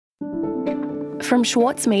From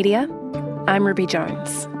Schwartz Media, I'm Ruby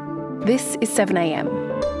Jones. This is 7am.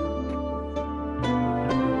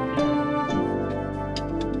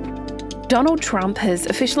 Donald Trump has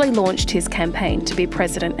officially launched his campaign to be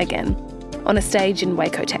president again on a stage in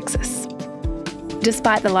Waco, Texas.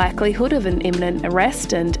 Despite the likelihood of an imminent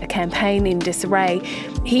arrest and a campaign in disarray,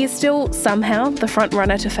 he is still somehow the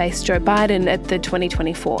front-runner to face Joe Biden at the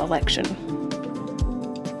 2024 election.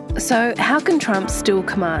 So how can Trump still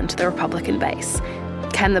command the Republican base?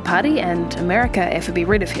 Can the party and America ever be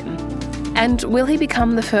rid of him? And will he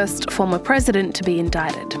become the first former president to be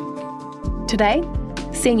indicted? Today,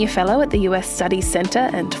 Senior Fellow at the US Studies Centre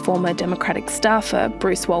and former Democratic staffer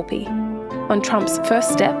Bruce Wolpe on Trump's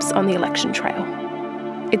first steps on the election trail.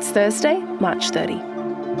 It's Thursday, March 30.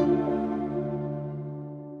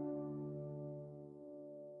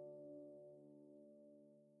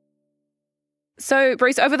 So,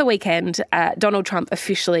 Bruce, over the weekend, Donald Trump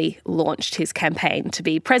officially launched his campaign to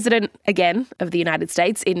be president again of the United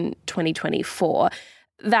States in 2024.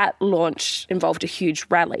 That launch involved a huge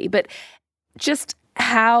rally, but just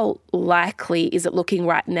how likely is it looking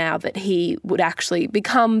right now that he would actually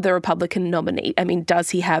become the Republican nominee? I mean, does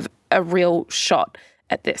he have a real shot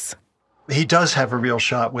at this? He does have a real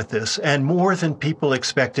shot with this, and more than people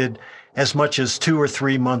expected as much as 2 or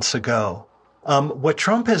 3 months ago. What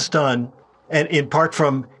Trump has done, and in part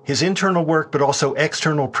from his internal work, but also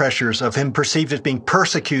external pressures of him perceived as being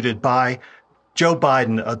persecuted by Joe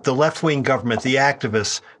Biden, the left-wing government, the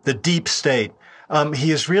activists, the deep state. He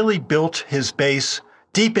has really built his base,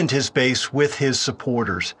 deepened his base with his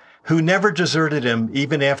supporters, who never deserted him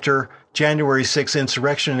even after January 6th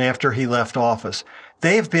insurrection and after he left office.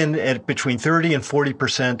 They have been at between 30 and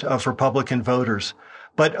 40% of Republican voters.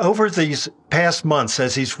 But over these past months,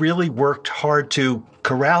 as he's really worked hard to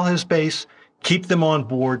corral his base, keep them on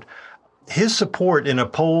board, his support in a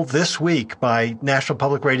poll this week by National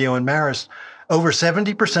Public Radio and Marist, over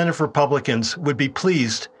 70% of Republicans would be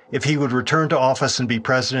pleased if he would return to office and be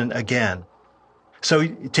president again. So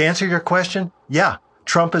to answer your question, yeah,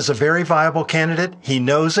 Trump is a very viable candidate. He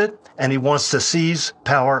knows it, and he wants to seize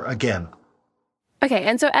power again. Okay,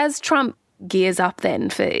 and so as Trump gears up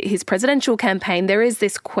then for his presidential campaign, there is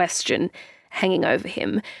this question hanging over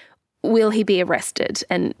him. Will he be arrested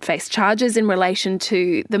and face charges in relation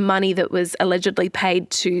to the money that was allegedly paid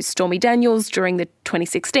to Stormy Daniels during the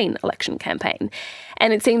 2016 election campaign?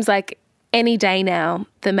 And it seems like any day now,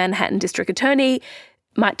 the Manhattan District Attorney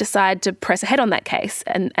might decide to press ahead on that case,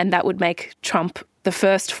 and that would make Trump the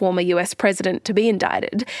first former US president to be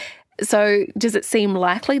indicted. So does it seem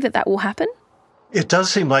likely that that will happen? It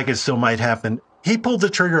does seem like it still might happen. He pulled the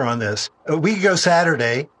trigger on this. A week ago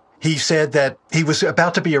Saturday, he said that he was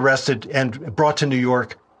about to be arrested and brought to New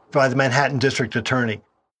York by the Manhattan District Attorney.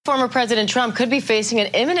 Former President Trump could be facing an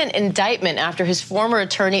imminent indictment after his former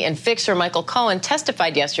attorney and fixer Michael Cohen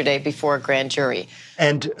testified yesterday before a grand jury.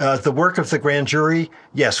 And the work of the grand jury,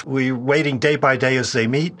 yes, we're waiting day by day as they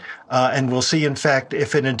meet, and we'll see, in fact,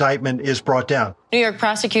 if an indictment is brought down. New York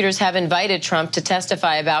prosecutors have invited Trump to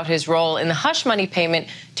testify about his role in the hush money payment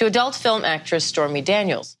to adult film actress Stormy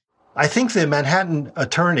Daniels. I think the Manhattan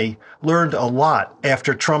attorney learned a lot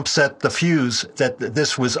after Trump set the fuse that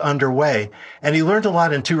this was underway. And he learned a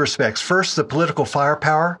lot in two respects. First, the political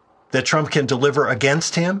firepower that Trump can deliver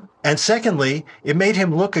against him. And secondly, it made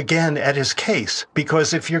him look again at his case,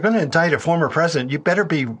 because if you're going to indict a former president, you better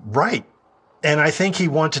be right. And I think he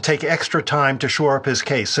wanted to take extra time to shore up his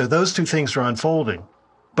case. So those two things are unfolding.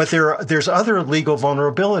 But there's other legal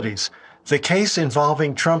vulnerabilities. The case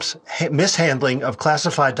involving Trump's mishandling of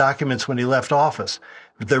classified documents when he left office,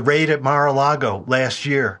 the raid at Mar-a-Lago last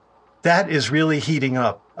year, that is really heating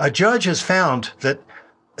up. A judge has found that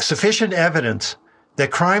sufficient evidence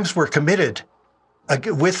that crimes were committed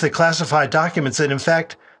with the classified documents, and in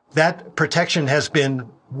fact, that protection has been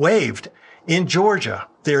waived. In Georgia,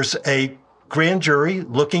 there's a grand jury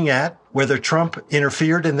looking at whether Trump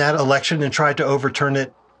interfered in that election and tried to overturn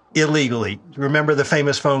it illegally. Remember the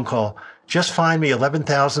famous phone call? Just find me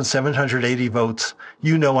 11,780 votes.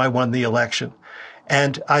 You know I won the election.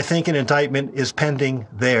 And I think an indictment is pending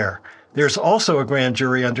there. There's also a grand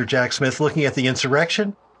jury under Jack Smith looking at the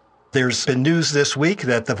insurrection. There's been news this week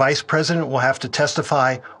that the vice president will have to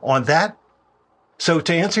testify on that. So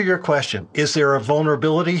to answer your question, is there a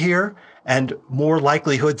vulnerability here and more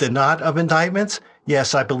likelihood than not of indictments?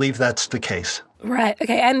 Yes, I believe that's the case. Right.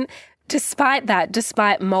 Okay. And despite that,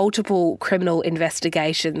 despite multiple criminal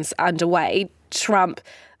investigations underway, Trump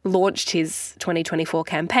launched his 2024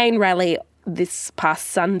 campaign rally this past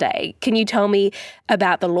Sunday. Can you tell me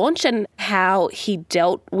about the launch and how he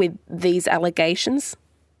dealt with these allegations?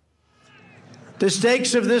 The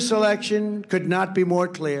stakes of this election could not be more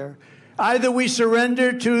clear. Either we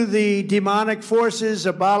surrender to the demonic forces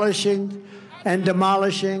abolishing and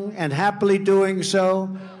demolishing and happily doing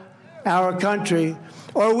so our country,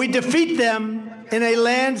 or we defeat them in a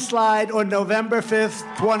landslide on November 5th,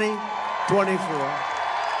 2024.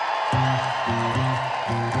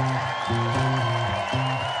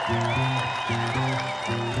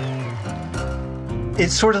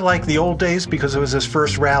 It's sort of like the old days because it was his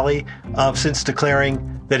first rally since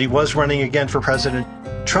declaring that he was running again for president.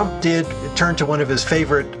 Trump did turn to one of his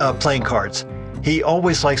favorite playing cards. He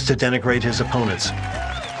always likes to denigrate his opponents.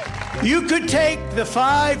 You could take the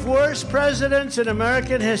 5 worst presidents in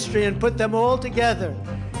American history and put them all together,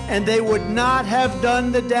 and they would not have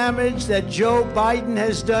done the damage that Joe Biden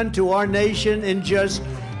has done to our nation in just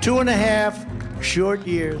 2.5 short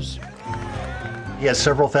years. He had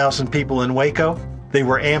several thousand people in Waco. They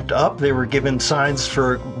were amped up. They were given signs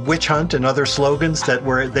for witch hunt and other slogans that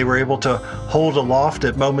they were able to hold aloft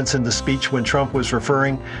at moments in the speech when Trump was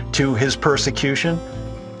referring to his persecution.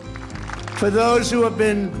 For those who have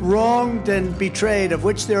been wronged and betrayed, of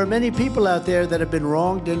which there are many people out there that have been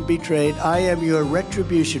wronged and betrayed, I am your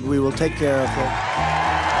retribution. We will take care of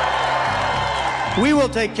it. We will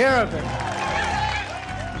take care of it.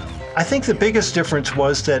 I think the biggest difference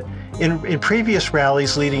was that in previous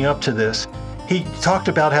rallies leading up to this, he talked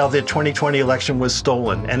about how the 2020 election was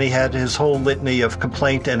stolen, and he had his whole litany of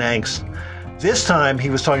complaint and angst. This time, he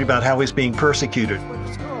was talking about how he's being persecuted.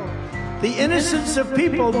 The innocence of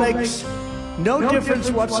people makes no difference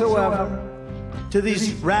whatsoever to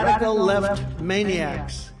these radical left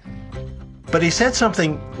maniacs. But he said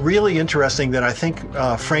something really interesting that I think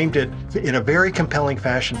framed it in a very compelling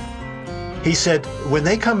fashion. He said, when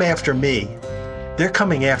they come after me, they're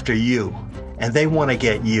coming after you, and they want to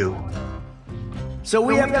get you. So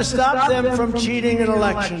we have to stop them from cheating in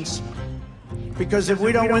elections. Because if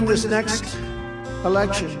we don't win this next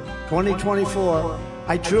election, 2024,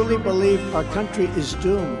 I truly believe our country is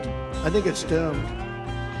doomed. I think it's doomed.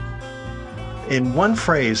 In one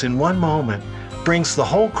phrase, in one moment, brings the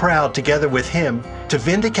whole crowd together with him to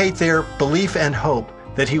vindicate their belief and hope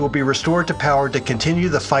that he will be restored to power to continue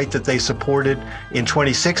the fight that they supported in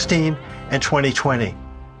 2016 and 2020.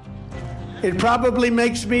 It probably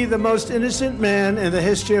makes me the most innocent man in the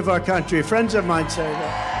history of our country. Friends of mine say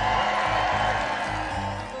that.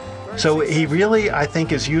 So he really, I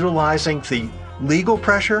think, is utilizing the legal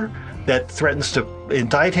pressure that threatens to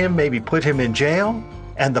indict him, maybe put him in jail,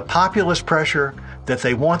 and the populist pressure that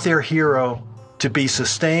they want their hero to be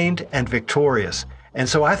sustained and victorious. And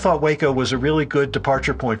so I thought Waco was a really good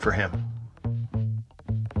departure point for him.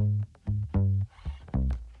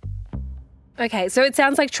 Okay, so it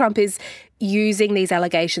sounds like Trump is using these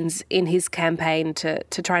allegations in his campaign to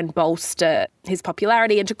try and bolster his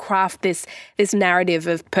popularity and to craft this narrative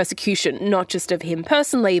of persecution, not just of him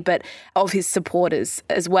personally, but of his supporters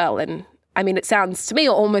as well. And I mean, it sounds to me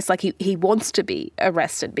almost like he wants to be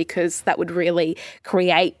arrested because that would really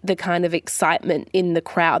create the kind of excitement in the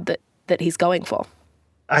crowd that he's going for.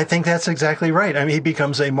 I think that's exactly right. I mean, he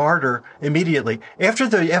becomes a martyr immediately. After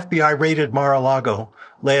the FBI raided Mar-a-Lago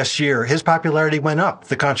last year, his popularity went up.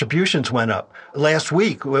 The contributions went up. Last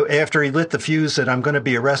week, after he lit the fuse that I'm going to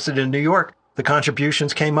be arrested in New York, the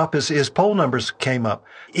contributions came up, his poll numbers came up.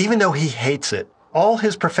 Even though he hates it, all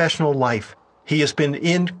his professional life, he has been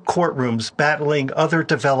in courtrooms battling other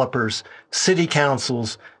developers, city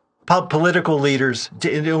councils, political leaders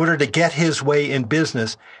in order to get his way in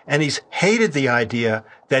business. And he's hated the idea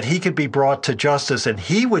that he could be brought to justice and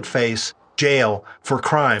he would face jail for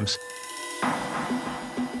crimes.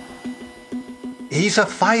 He's a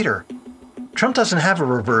fighter. Trump doesn't have a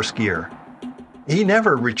reverse gear. He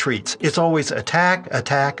never retreats. It's always attack,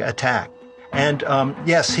 attack, attack. And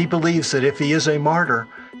yes, he believes that if he is a martyr,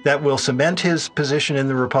 that will cement his position in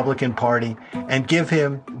the Republican Party and give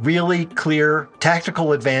him really clear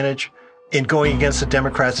tactical advantage in going against the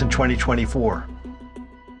Democrats in 2024.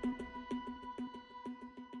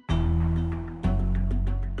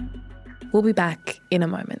 We'll be back in a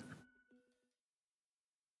moment.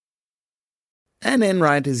 Anne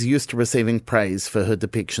Enright is used to receiving praise for her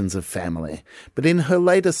depictions of family, but in her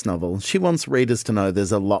latest novel, she wants readers to know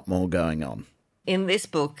there's a lot more going on. In this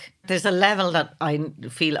book, there's a level that I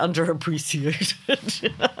feel underappreciated,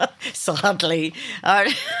 sadly.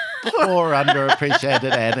 Poor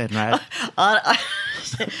underappreciated Anne Enright.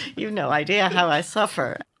 You've no idea how I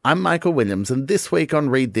suffer. I'm Michael Williams, and this week on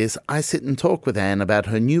Read This, I sit and talk with Anne about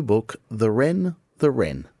her new book, The Wren, The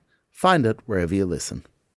Wren. Find it wherever you listen.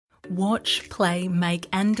 Watch, play, make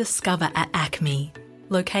and discover at ACME.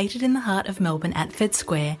 Located in the heart of Melbourne at Fed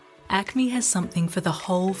Square, Acme has something for the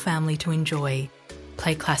whole family to enjoy.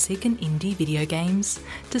 Play classic and indie video games,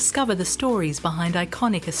 discover the stories behind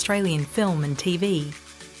iconic Australian film and TV,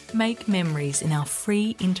 make memories in our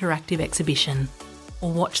free interactive exhibition,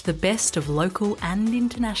 or watch the best of local and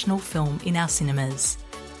international film in our cinemas.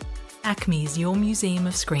 Acme is your museum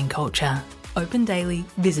of screen culture. Open daily.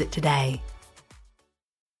 Visit today.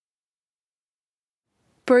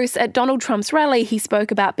 Bruce, at Donald Trump's rally, he spoke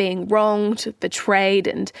about being wronged, betrayed,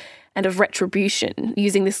 and of retribution,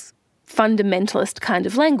 using this fundamentalist kind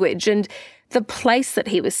of language. And the place that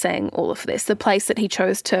he was saying all of this, the place that he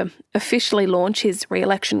chose to officially launch his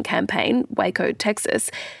re-election campaign, Waco, Texas,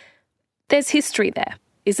 there's history there,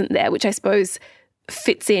 isn't there, which I suppose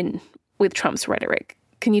fits in with Trump's rhetoric.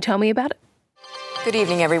 Can you tell me about it? Good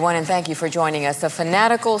evening, everyone, and thank you for joining us. A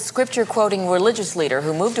fanatical, scripture-quoting religious leader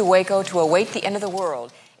who moved to Waco to await the end of the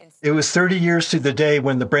world. It was 30 years to the day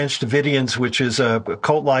when the Branch Davidians, which is a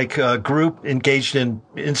cult-like group engaged in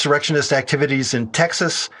insurrectionist activities in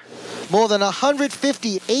Texas. More than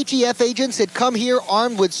 150 ATF agents had come here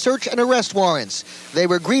armed with search and arrest warrants. They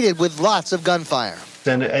were greeted with lots of gunfire.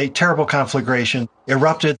 Then a terrible conflagration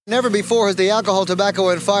erupted. Never before has the Alcohol, Tobacco,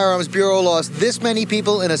 and Firearms Bureau lost this many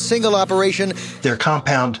people in a single operation. Their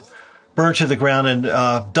compound burned to the ground and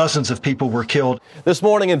dozens of people were killed. This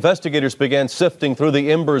morning, investigators began sifting through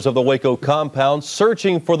the embers of the Waco compound,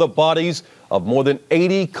 searching for the bodies of more than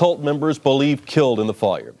 80 cult members believed killed in the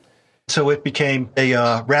fire. So it became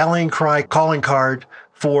a rallying cry, calling card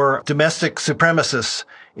for domestic supremacists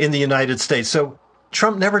in the United States. So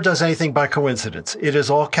Trump never does anything by coincidence. It is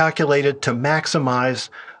all calculated to maximize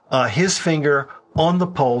his finger on the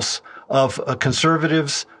pulse of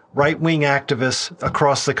conservatives, right-wing activists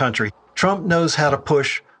across the country. Trump knows how to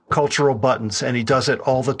push cultural buttons, and he does it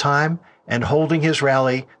all the time. And holding his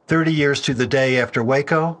rally 30 years to the day after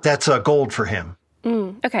Waco, that's gold for him.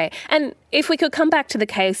 Okay. And if we could come back to the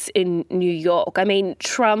case in New York, I mean,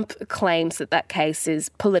 Trump claims that case is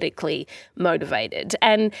politically motivated.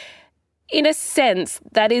 And in a sense,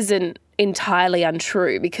 that isn't entirely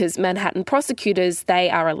untrue because Manhattan prosecutors, they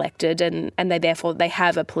are elected and they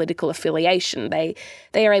have a political affiliation. They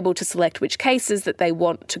are able to select which cases that they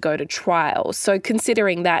want to go to trial. So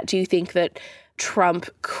considering that, do you think that Trump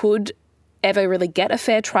could ever really get a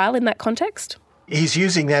fair trial in that context? He's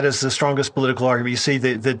using that as the strongest political argument. You see,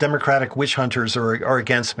 the Democratic witch hunters are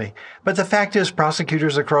against me. But the fact is,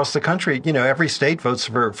 prosecutors across the country, every state votes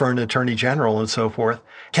for an attorney general and so forth.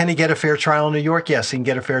 Can he get a fair trial in New York? Yes, he can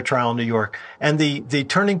get a fair trial in New York. And the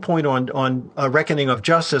turning point on a reckoning of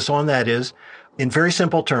justice on that is, in very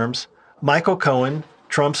simple terms, Michael Cohen,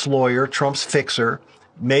 Trump's lawyer, Trump's fixer,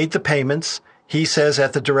 made the payments, he says,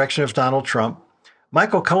 at the direction of Donald Trump.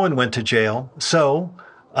 Michael Cohen went to jail, so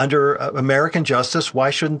under American justice, why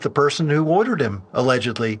shouldn't the person who ordered him,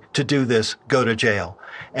 allegedly, to do this go to jail?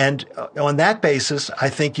 And on that basis, I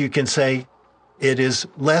think you can say it is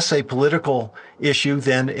less a political issue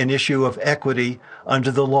than an issue of equity under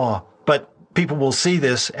the law. But people will see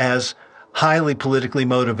this as highly politically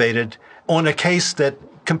motivated on a case that,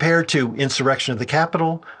 compared to insurrection of the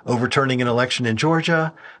Capitol, overturning an election in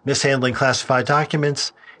Georgia, mishandling classified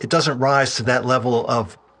documents, it doesn't rise to that level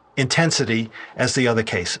of intensity as the other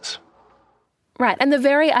cases. Right. And the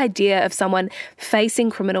very idea of someone facing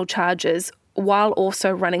criminal charges while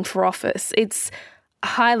also running for office, it's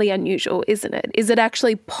highly unusual, isn't it? Is it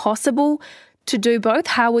actually possible to do both?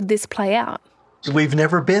 How would this play out? We've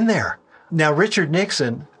never been there. Now, Richard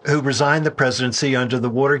Nixon, who resigned the presidency under the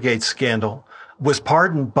Watergate scandal, was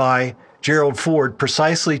pardoned by Gerald Ford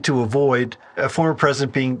precisely to avoid a former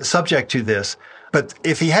president being subject to this. But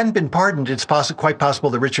if he hadn't been pardoned, it's quite possible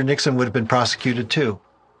that Richard Nixon would have been prosecuted too.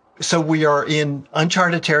 So we are in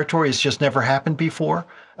uncharted territory. It's just never happened before.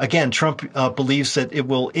 Again, Trump believes that it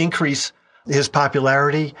will increase his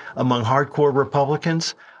popularity among hardcore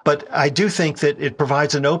Republicans. But I do think that it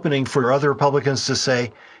provides an opening for other Republicans to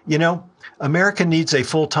say, America needs a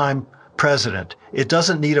full-time president. It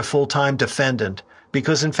doesn't need a full-time defendant.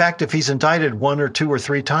 Because, in fact, if he's indicted 1 or 2 or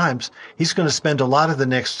 3 times, he's going to spend a lot of the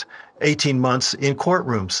next 18 months in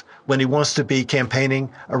courtrooms when he wants to be campaigning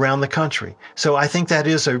around the country. So I think that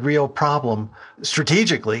is a real problem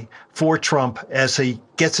strategically for Trump as he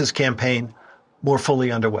gets his campaign more fully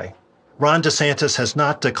underway. Ron DeSantis has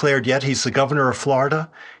not declared yet. He's the governor of Florida.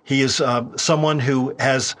 He is someone who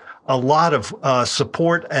has a lot of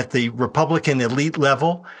support at the Republican elite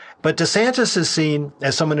level. But DeSantis is seen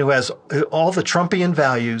as someone who has all the Trumpian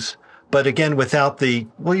values, but again, without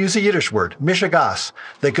we'll use a Yiddish word, mishigas,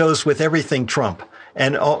 that goes with everything Trump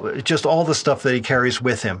and just all the stuff that he carries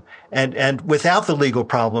with him. And without the legal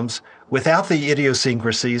problems, without the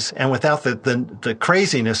idiosyncrasies and without the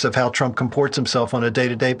craziness of how Trump comports himself on a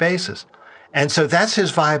day-to-day basis. And so that's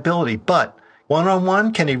his viability. But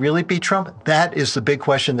one-on-one, can he really beat Trump? That is the big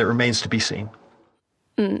question that remains to be seen.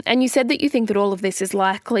 And you said that you think that all of this is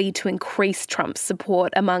likely to increase Trump's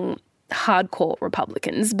support among hardcore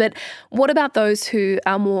Republicans. But what about those who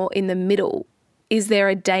are more in the middle? Is there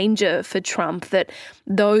a danger for Trump that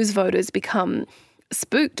those voters become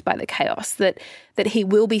spooked by the chaos, that he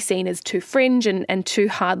will be seen as too fringe and too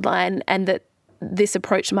hardline, and that this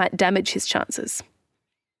approach might damage his chances?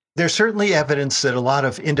 There's certainly evidence that a lot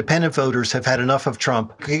of independent voters have had enough of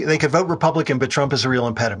Trump. They could vote Republican, but Trump is a real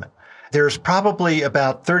impediment. There's probably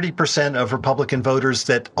about 30% of Republican voters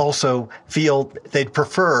that also feel they'd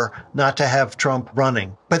prefer not to have Trump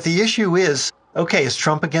running. But the issue is, okay, is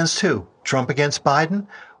Trump against who? Trump against Biden?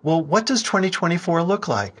 Well, what does 2024 look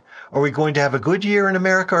like? Are we going to have a good year in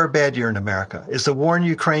America or a bad year in America? Is the war in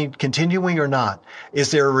Ukraine continuing or not?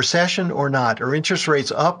 Is there a recession or not? Are interest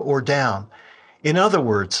rates up or down? In other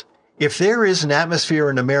words, if there is an atmosphere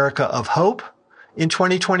in America of hope in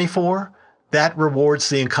 2024, that rewards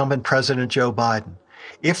the incumbent President Joe Biden.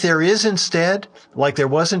 If there is instead, like there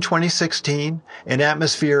was in 2016, an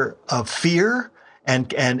atmosphere of fear and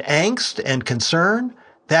angst and concern,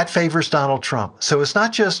 that favors Donald Trump. So it's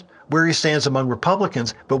not just where he stands among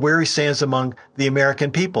Republicans, but where he stands among the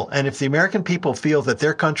American people. And if the American people feel that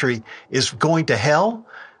their country is going to hell,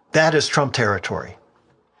 that is Trump territory.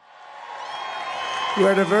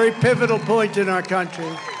 We're at a very pivotal point in our country.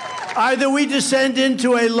 Either we descend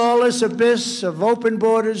into a lawless abyss of open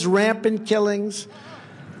borders, rampant killings,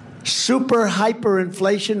 super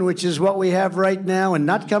hyperinflation, which is what we have right now and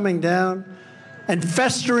not coming down, and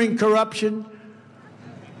festering corruption,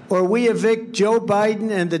 or we evict Joe Biden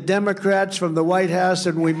and the Democrats from the White House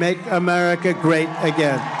and we make America great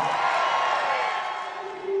again.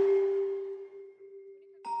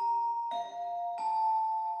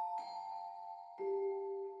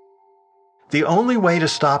 The only way to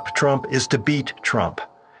stop Trump is to beat Trump,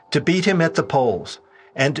 to beat him at the polls.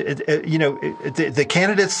 And, the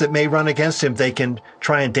candidates that may run against him, they can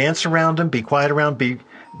try and dance around him, be quiet around,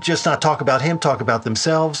 just not talk about him, talk about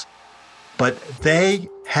themselves. But they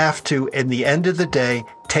have to, in the end of the day,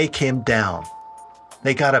 take him down.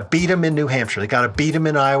 They got to beat him in New Hampshire. They got to beat him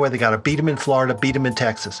in Iowa. They got to beat him in Florida, beat him in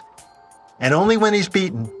Texas. And only when he's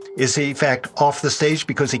beaten is he, in fact, off the stage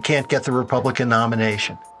because he can't get the Republican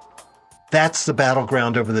nomination. That's the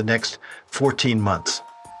battleground over the next 14 months.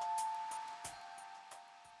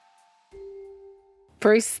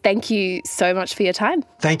 Bruce, thank you so much for your time.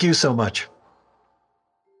 Thank you so much.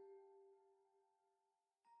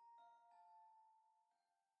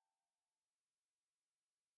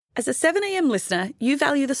 As a 7am listener, you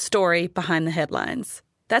value the story behind the headlines.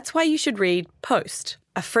 That's why you should read Post,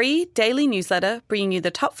 a free daily newsletter bringing you the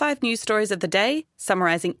top 5 news stories of the day,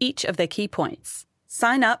 summarising each of their key points.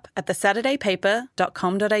 Sign up at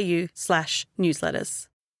thesaturdaypaper.com.au/newsletters.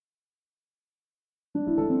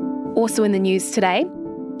 Also in the news today,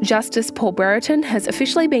 Justice Paul Brereton has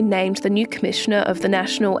officially been named the new Commissioner of the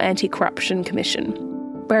National Anti-Corruption Commission.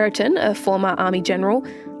 Brereton, a former Army general,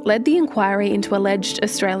 led the inquiry into alleged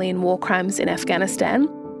Australian war crimes in Afghanistan,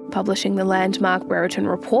 publishing the landmark Brereton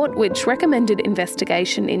Report, which recommended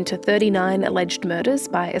investigation into 39 alleged murders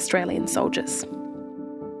by Australian soldiers.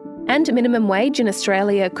 And minimum wage in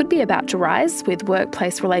Australia could be about to rise, with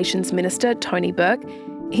Workplace Relations Minister Tony Burke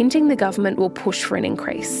hinting the government will push for an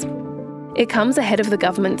increase. It comes ahead of the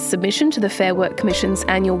government's submission to the Fair Work Commission's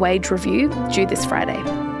annual wage review, due this Friday.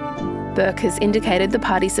 Burke has indicated the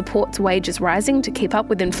party supports wages rising to keep up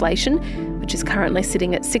with inflation, which is currently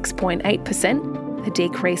sitting at 6.8%, a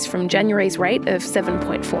decrease from January's rate of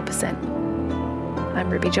 7.4%. I'm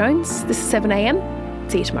Ruby Jones. This is 7am.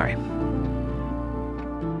 See you tomorrow.